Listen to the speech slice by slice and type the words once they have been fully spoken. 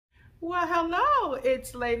Well, hello,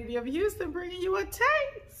 it's Lady of Houston bringing you a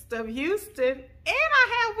taste of Houston. And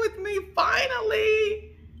I have with me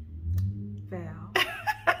finally, Val.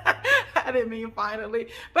 I didn't mean finally,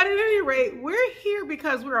 but at any rate, we're here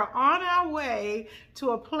because we're on our way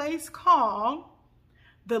to a place called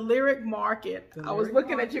the Lyric Market. I was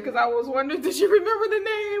looking at you because I was wondering, did you remember the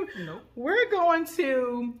name? Nope. We're going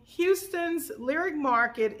to Houston's Lyric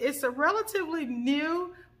Market. It's a relatively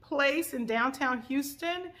new place in downtown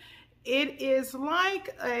Houston. It is like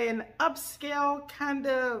an upscale kind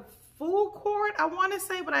of food court, I want to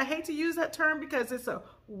say, but I hate to use that term because it's a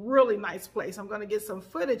really nice place. I'm going to get some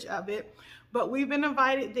footage of it, but we've been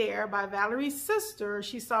invited there by Valerie's sister.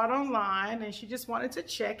 She saw it online and she just wanted to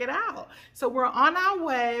check it out. So we're on our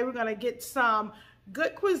way. We're going to get some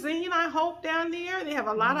good cuisine, I hope, down there. They have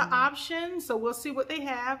a lot of options, so we'll see what they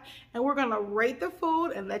have, and we're going to rate the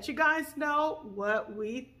food and let you guys know what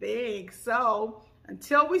we think. So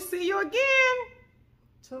until we see you again,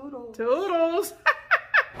 Toodles. toodles.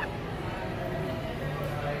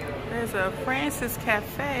 There's a Francis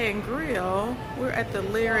Cafe and Grill. We're at the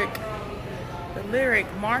Lyric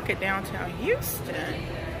Market downtown Houston,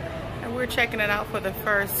 and we're checking it out for the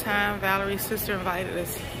first time. Valerie's sister invited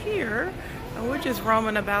us here, and we're just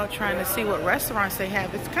roaming about trying to see what restaurants they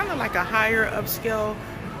have. It's kind of like a higher upscale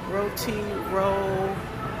roti roll.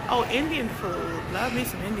 Oh, Indian food. Love me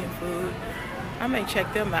some Indian food. I may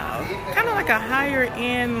check them out. Kind of like a higher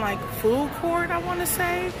end like food court, I want to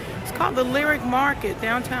say. It's called the Lyric Market,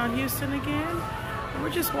 downtown Houston again. And we're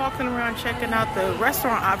just walking around checking out the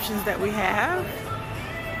restaurant options that we have.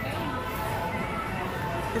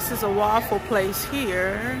 This is a waffle place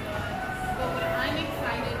here.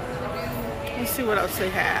 Let's see what else they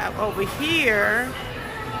have. Over here,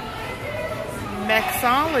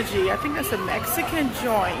 Mexology. I think that's a Mexican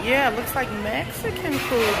joint. Yeah, it looks like Mexican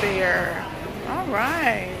food there. All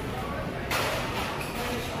right.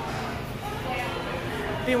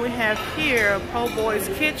 Then we have here Po' Boy's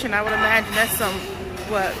Kitchen. I would imagine that's some,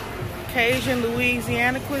 what, Cajun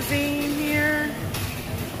Louisiana cuisine here.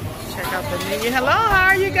 Check out the menu. Hello, how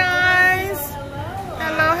are you guys?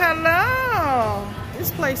 Hello, hello.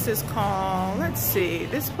 This place is called, let's see,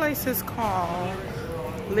 this place is called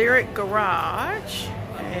Lyric Garage.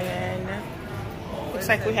 And looks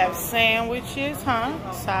like we have sandwiches,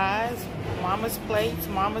 huh? Sides, Mama's Plates,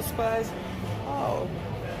 Mama's Fuzz.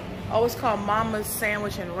 Oh, it's called Mama's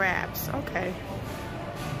Sandwich and Wraps. Okay.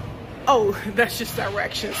 Oh, that's just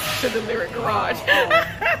directions to the Lyric Garage.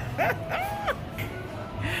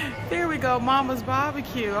 There we go, Mama's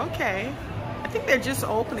Barbecue. Okay. I think they're just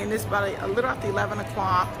opening. This about a little after 11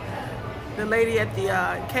 o'clock. The lady at the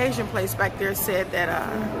Cajun place back there said that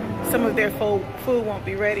some of their food won't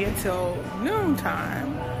be ready until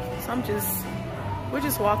noontime. So we're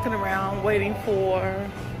just walking around waiting for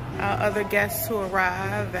our other guests to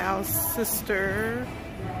arrive. Val's sister.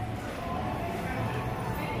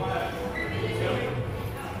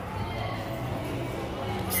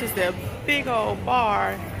 This is their big old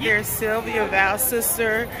bar. There's Sylvia, Val's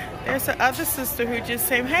sister. There's the other sister who just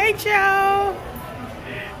came. Hey, Joe.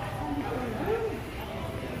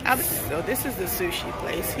 So this is the sushi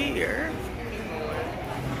place here.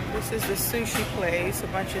 This is the sushi place. A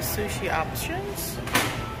bunch of sushi options.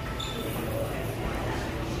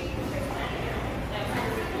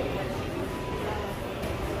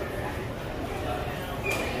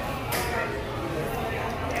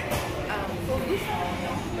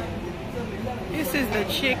 This is the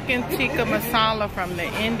chicken tikka masala from the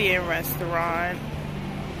Indian restaurant.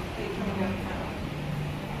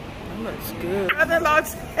 That looks good.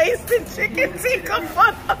 Brother-in-law's tasting chicken tikka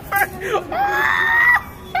for the first.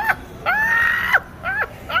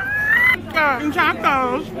 And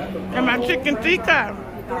tacos and my chicken tikka.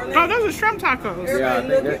 Oh, those are shrimp tacos.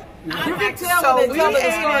 Yeah, You can tell So when we they tell ate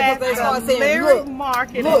the story at because they start the saying, Lyric look.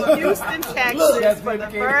 Market look, in Houston, Texas look. for the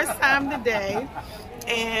first time today.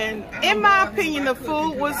 And in my opinion, the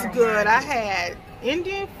food was good. I had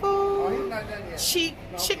Indian food,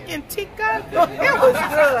 chicken tikka. It was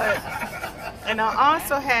good. And I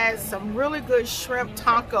also had some really good shrimp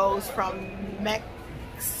tacos from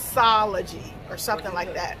Mexology or something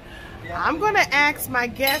like that. I'm going to ask my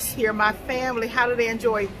guests here, my family, how do they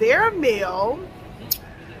enjoy their meal?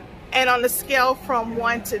 And on the scale from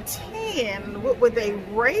 1 to 10, what would they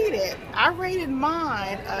rate it? I rated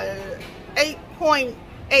mine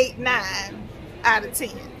 8.89 out of 10,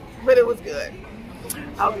 but it was good.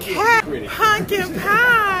 Okay, pumpkin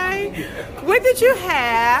pie. What did you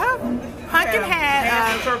have? Pumpkin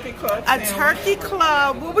had a turkey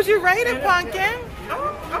club. What would you rate it, Pumpkin?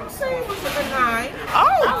 I'm saying it was a 9.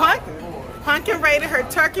 Oh, Pumpkin. Pumpkin rated her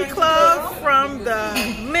turkey club from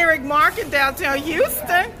the Lyric Market downtown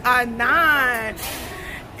Houston a 9.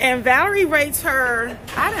 And Valerie rates her,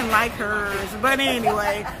 I didn't like hers, but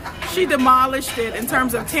anyway, she demolished it in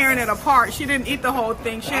terms of tearing it apart. She didn't eat the whole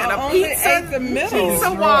thing. She had a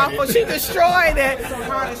pizza waffle. She destroyed it.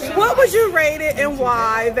 What would you rate it and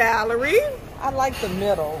why, Valerie? I like the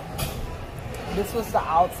middle. This was the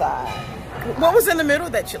outside. What was in the middle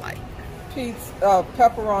that you liked? Pizza,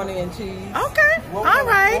 pepperoni and cheese. Okay, all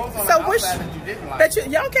right. So which that you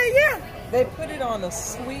okay, yeah. They put it on a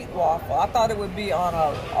sweet waffle. I thought it would be on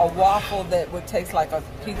a waffle that would taste like a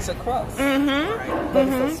pizza crust. But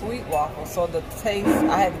it's a sweet waffle, so the taste,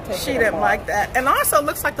 I had to take it She didn't like that. And also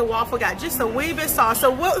looks like the waffle got just a wee bit soft. So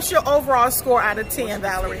what's your overall score out of 10,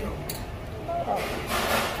 Valerie?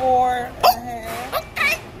 4.5.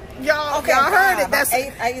 Okay. Y'all heard it. That's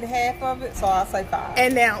I ate half of it, so I'll say 5.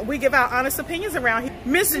 And now we give our honest opinions around here.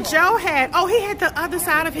 Mr. Joe had, he had the other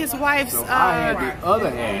side of his wife's. So I had the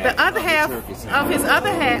other half of his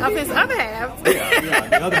other half. Yeah,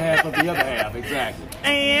 the other half of the other half, exactly.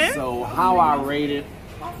 And so how I rated,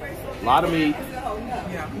 a lot of meat.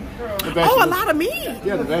 A lot of meat.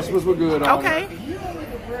 Yeah, the vegetables were good. Okay.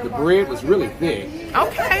 The bread was really thick.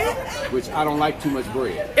 Okay. Which I don't like too much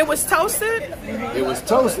bread. It was toasted? It was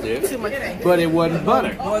toasted, Too much. but it wasn't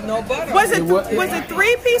butter. Was no butter. Was it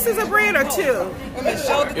 3 pieces of bread or 2?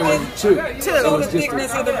 It was 2. Show the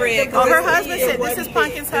thickness of the bread. Oh, her husband said this is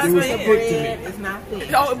Pumpkin's husband. It's not thick.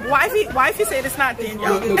 Oh, wifey said it's not thin,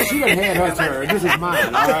 y'all. Look, she done had her turn. This is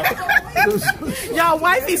mine, all right? Y'all,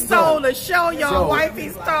 wifey stole the show, y'all. So- Wifey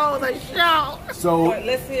stole the show. So,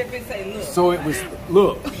 Let's see if it say look. so it was,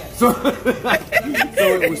 look. So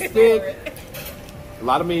it was thick, a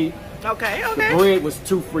lot of meat. Okay, The okay. bread was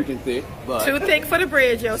too freaking thick, but Too thick for the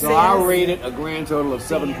bread, yo. so I rated a grand total of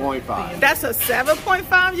 7.5. That's a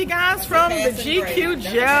 7.5, you guys, from the GQ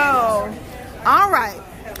Joe. All right.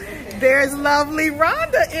 There's lovely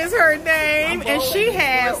Rhonda is her name, and she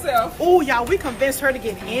has, oh, y'all, we convinced her to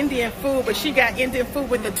get Indian food, but she got Indian food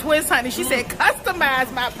with the twist, honey. She said,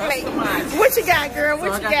 customize my plate. What you got, girl?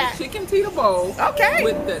 What you got? The chicken tita bowl. Okay.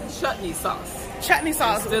 With the chutney sauce. Chutney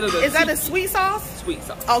sauce. Instead of the Is that a sweet sauce? Sweet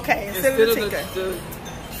sauce. Okay, instead of the tikka.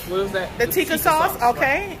 What is that? The tikka sauce,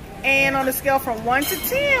 okay. And on a scale from 1 to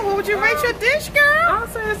 10, what would you rate your dish, girl? I'll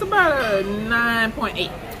say it's about a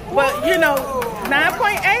 9.8. But you know,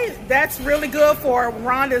 9.8, that's really good for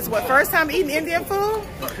Rhonda's first time eating Indian food?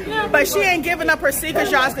 Yeah. But she ain't giving up her secret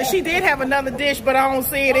shots because she did have another dish, but I don't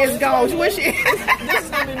see it. It's gone. What's she? This is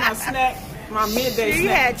gonna be my snack, my midday She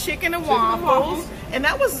snack. had chicken and waffles. And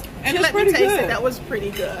that was, And let it's me pretty taste it. good. That was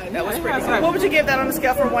pretty good. That was it pretty has good. like- What would you give that on a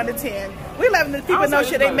scale from 1 to 10? We letting the people I'll know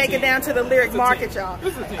say should it's they about make a it 10. down to the Lyric It's a Market, 10. y'all.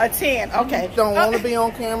 It's a 10. A 10, okay. Don't want to be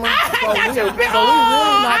on camera, so we got you. really not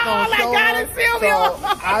Oh, gonna my show God, her. it's Sylvia.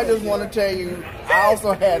 So I just want to tell you, I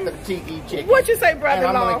also had the tiki chicken. What you say, And brother-in-law?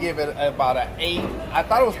 I'm gonna give it about an 8. I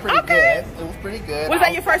thought it was pretty Okay. good. It was pretty good. Was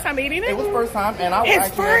that your first time eating it? It was first time, and I would It's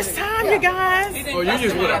actually first have time, it, you guys. Oh, you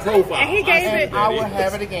just want a profile. And he gave it. And I will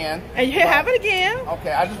have it again. And you have it again.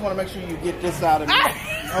 Okay, I just want to make sure you get this out of me.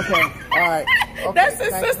 Okay, all right. Okay, That's his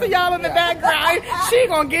thank sister, you. y'all, in the Yeah. background. She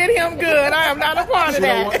gonna get him good. I am not a part of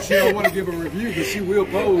that. She don't want to give a review because she will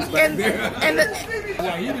pose back And, there. and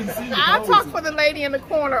Yeah, he didn't see the I pose. talked for the lady in the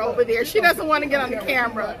corner over there. She doesn't want to get on the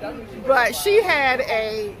camera, but she had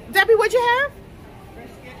a Debbie. What'd you have?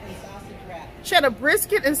 She had a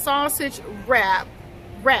brisket and sausage wrap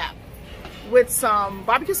with some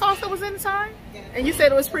barbecue sauce that was inside, and you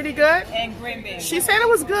said it was pretty good. And green beans. She said it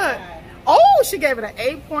was good. Oh, she gave it an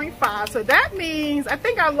 8.5. So that means, I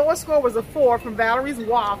think our lowest score was a 4 from Valerie's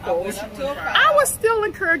Waffles. I would still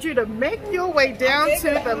encourage you to make your way down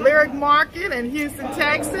to the Lyric Market in Houston,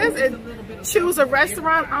 Texas, and choose a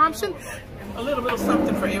restaurant option. A little bit of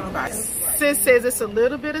something for everybody. Sis says it's a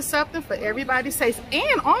little bit of something for everybody's taste.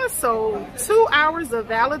 And also 2 hours of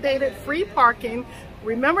validated free parking.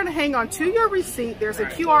 Remember to hang on to your receipt. There's a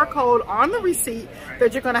QR code on the receipt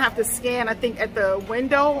that you're going to have to scan, I think, at the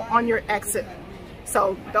window on your exit.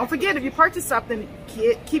 So don't forget, if you purchase something,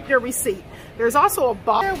 keep your receipt. There's also a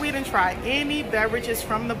bar. We didn't try any beverages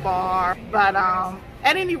from the bar, but at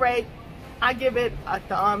any rate, I give it a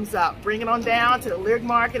thumbs up. Bring it on down to the Lyric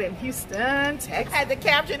Market in Houston, Texas. Had to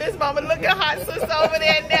capture this moment. Look at hot sis over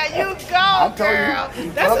there. Now you go,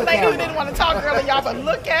 girl. That's the lady who didn't want to talk earlier, y'all, but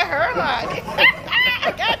look at her, honey.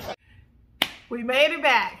 I got you. We made it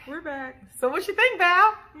back. We're back. So what you think,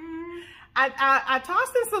 Val? I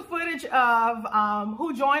tossed in some footage of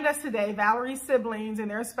who joined us today, Valerie's siblings and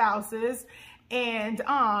their spouses, and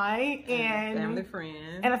family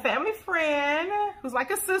friend. and a family friend who's like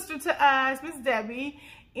a sister to us, Miss Debbie.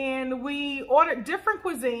 and we ordered different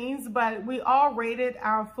cuisines, but we all rated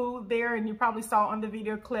our food there, and you probably saw on the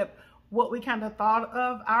video clip what we kind of thought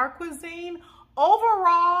of our cuisine.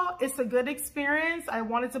 Overall, it's a good experience. I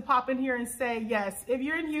wanted to pop in here and say, yes, if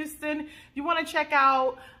you're in Houston, you want to check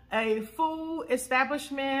out a food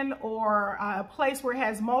establishment or a place where it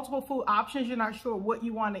has multiple food options, you're not sure what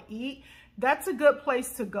you want to eat, that's a good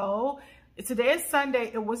place to go. Today is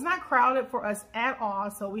Sunday. It was not crowded for us at all.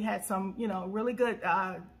 So we had some, you know, really good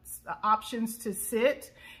options to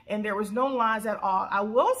sit, and there was no lines at all. I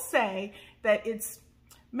will say that it's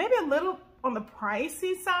maybe a little on the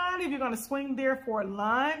pricey side if you're going to swing there for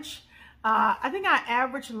lunch. I think our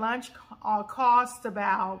average lunch cost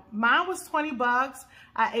about, mine was 20 bucks.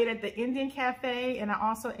 I ate at the Indian Cafe, and I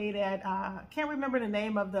also ate at, can't remember the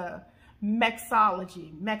name of the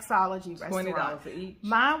Mexology restaurant. $20 each.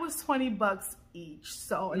 Mine was 20 bucks each.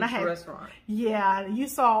 So, and each I had, restaurant. Yeah, you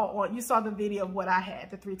saw the video of what I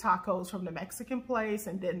had, the 3 tacos from the Mexican place,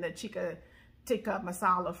 and then the chica tikka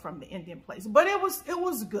masala from the Indian place. But it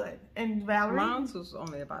was good. And Valerie? Mine was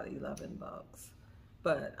only about 11 bucks,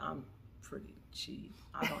 but I'm pretty cheap.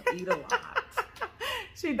 I don't eat a lot.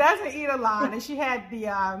 She doesn't eat a lot, and she had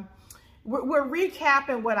the, we're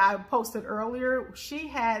recapping what I posted earlier. She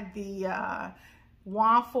had the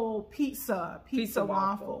waffle pizza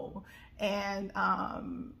waffle, and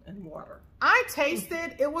water. I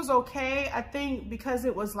tasted, it was okay. I think because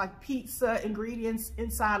it was like pizza ingredients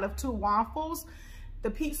inside of 2 waffles,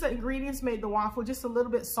 the pizza ingredients made the waffle just a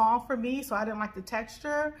little bit soft for me, so I didn't like the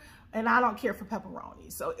texture. And I don't care for pepperoni.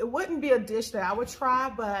 So it wouldn't be a dish that I would try,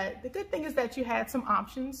 but the good thing is that you had some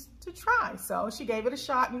options to try. So she gave it a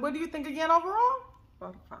shot. And what do you think again overall?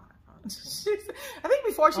 About 5. I think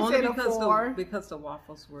before she said a 4. Because the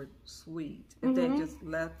waffles were sweet. If they just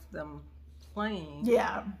left them plain,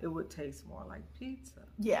 yeah, it would taste more like pizza.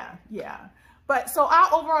 Yeah, yeah. But so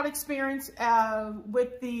our overall experience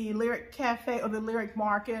with the Lyric Cafe or the Lyric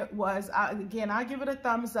Market was, again, I'll give it a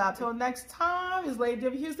thumbs up. Till next time, is Lady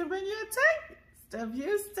of Houston bringing you a taste of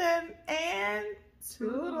Houston, and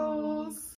toodles.